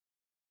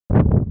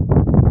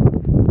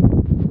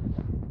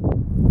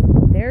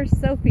there's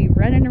Sophie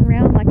running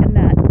around like a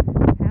nut,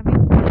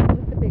 having fun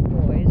with the big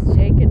boys.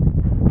 Jake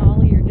and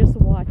Ollie are just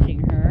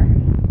watching her.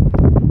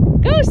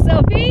 Go,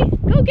 Sophie!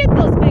 Go get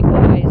those big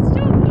boys.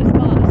 Show them who's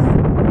boss.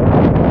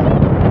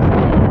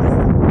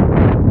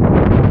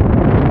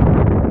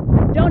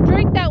 Don't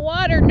drink that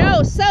water.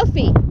 No,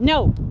 Sophie.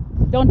 No,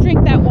 don't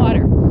drink that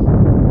water.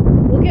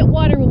 We'll get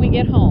water when we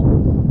get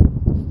home.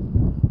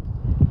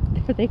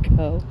 There they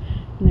go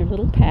in their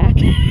little pack.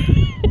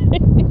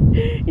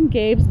 And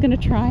Gabe's gonna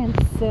try and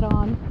sit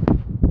on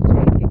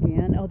Jake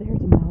again. Oh, there's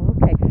Mo.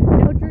 Okay,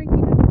 no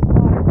drinking of this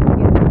water.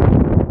 Again.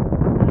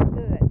 Not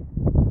good.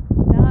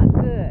 Not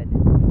good.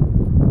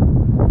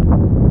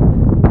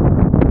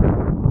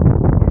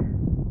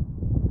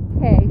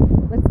 Okay,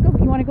 let's go.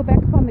 You want to go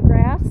back up on the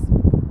grass?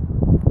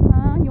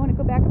 Huh? You want to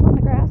go back up on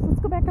the grass? Let's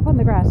go back up on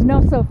the grass.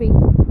 No, Sophie.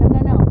 No, no,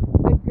 no.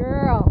 Good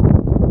girl.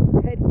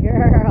 Good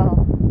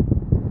girl.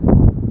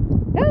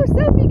 Go,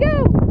 Sophie,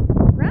 go.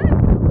 Run.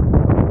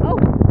 Oh.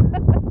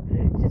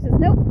 She says,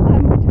 nope,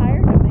 I'm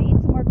tired. I'm going to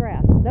eat some more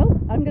grass. Nope,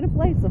 I'm going to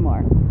play some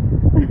more.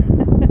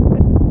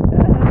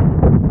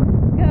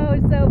 Go,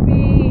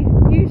 Sophie.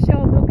 You show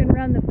them who can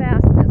run the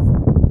fastest.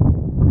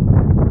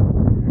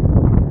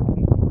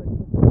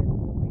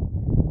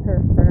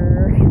 Her fur.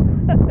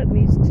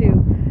 These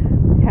two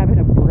having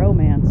a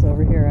bromance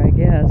over here, I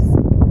guess.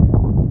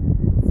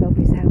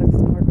 Sophie's having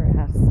some more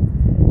grass. I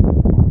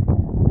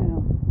don't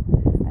know.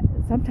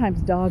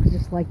 Sometimes dogs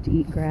just like to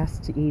eat grass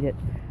to eat it.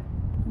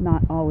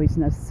 Not always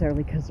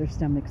necessarily because their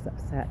stomach's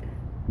upset.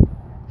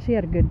 She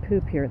had a good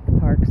poop here at the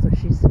park, so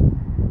she's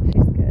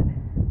good.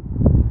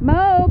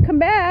 Mo, come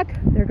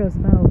back! There goes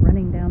Mo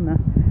running down the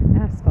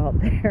asphalt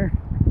there.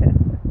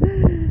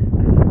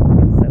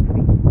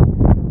 Sophie.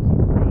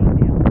 She's laying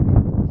down.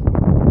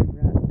 She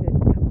had a good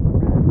couple of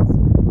runs.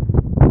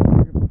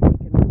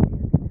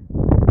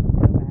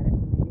 Go at it.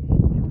 Maybe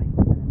she'll join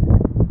them in a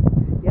minute.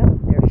 Yep,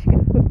 there she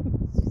goes.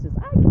 She says,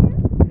 I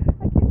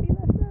can't be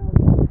left out.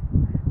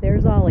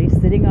 There's Ollie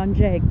sitting on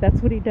Jake.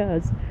 That's what he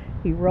does.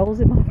 He rolls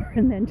him over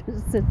and then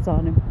just sits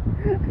on him.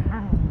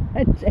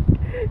 And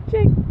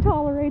Jake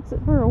tolerates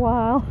it for a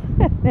while.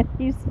 And then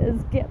he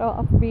says, get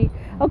off me.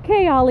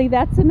 Okay, Ollie,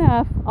 that's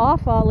enough.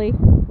 Off, Ollie.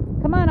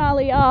 Come on,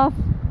 Ollie, off.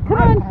 Come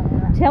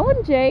on. Tell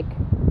him, Jake.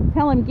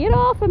 Tell him, get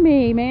off of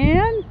me,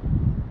 man.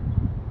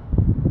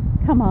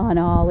 Come on,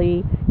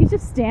 Ollie. He's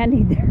just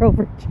standing there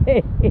over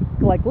Jake.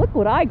 Like, look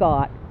what I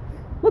got.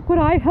 Look what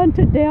I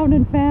hunted down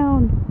and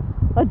found.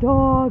 A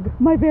dog.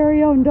 My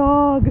very own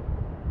dog.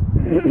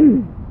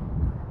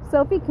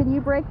 Sophie, can you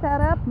break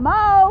that up?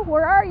 Mo,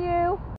 where are you?